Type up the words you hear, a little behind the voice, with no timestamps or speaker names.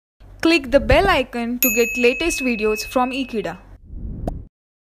Click the bell icon to get latest videos from Ekeeda.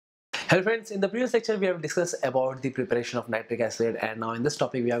 Hello friends, in the previous lecture we have discussed about the preparation of nitric acid, and now in this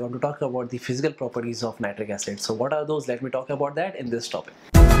topic we are going to talk about the physical properties of nitric acid. So what are those? Let me talk about that in this topic.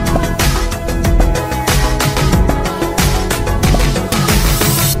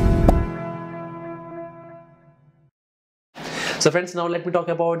 So friends, now let me talk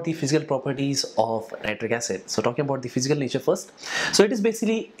about the physical properties of nitric acid. So talking about the physical nature first. So it is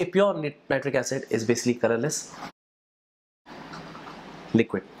basically a pure nitric acid is basically colorless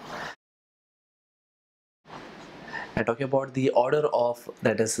liquid. And talking about the odor of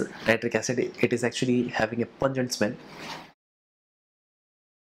that is nitric acid, it is actually having a pungent smell.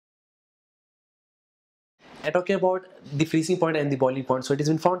 And talking about the freezing point and the boiling point, so it has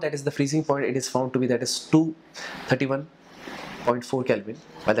been found that is the freezing point, it is found to be that is 231.4 Kelvin,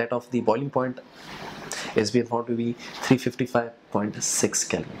 while that of the boiling point is being found to be 355.6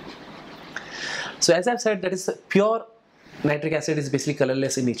 Kelvin. So as I've said, that is pure nitric acid is basically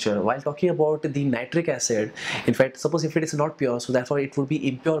colorless in nature. While talking about the nitric acid, in fact, suppose if it is not pure, so therefore it would be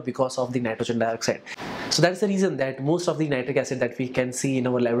impure because of the nitrogen dioxide. So that's the reason that most of the nitric acid that we can see in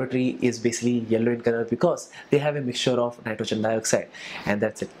our laboratory is basically yellow in color, because they have a mixture of nitrogen dioxide, and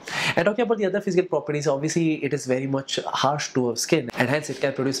that's it. And talking about the other physical properties, obviously it is very much harsh to our skin, and hence it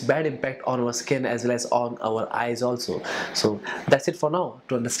can produce bad impact on our skin as well as on our eyes also. So that's it for now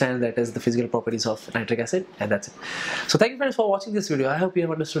to understand that is the physical properties of nitric acid, and that's it. So thank you friends for watching this video. I hope you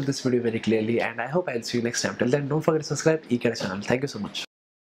have understood this video very clearly, and I hope I'll see you next time. Till then, don't forget to subscribe Ekeeda channel. Thank you so much.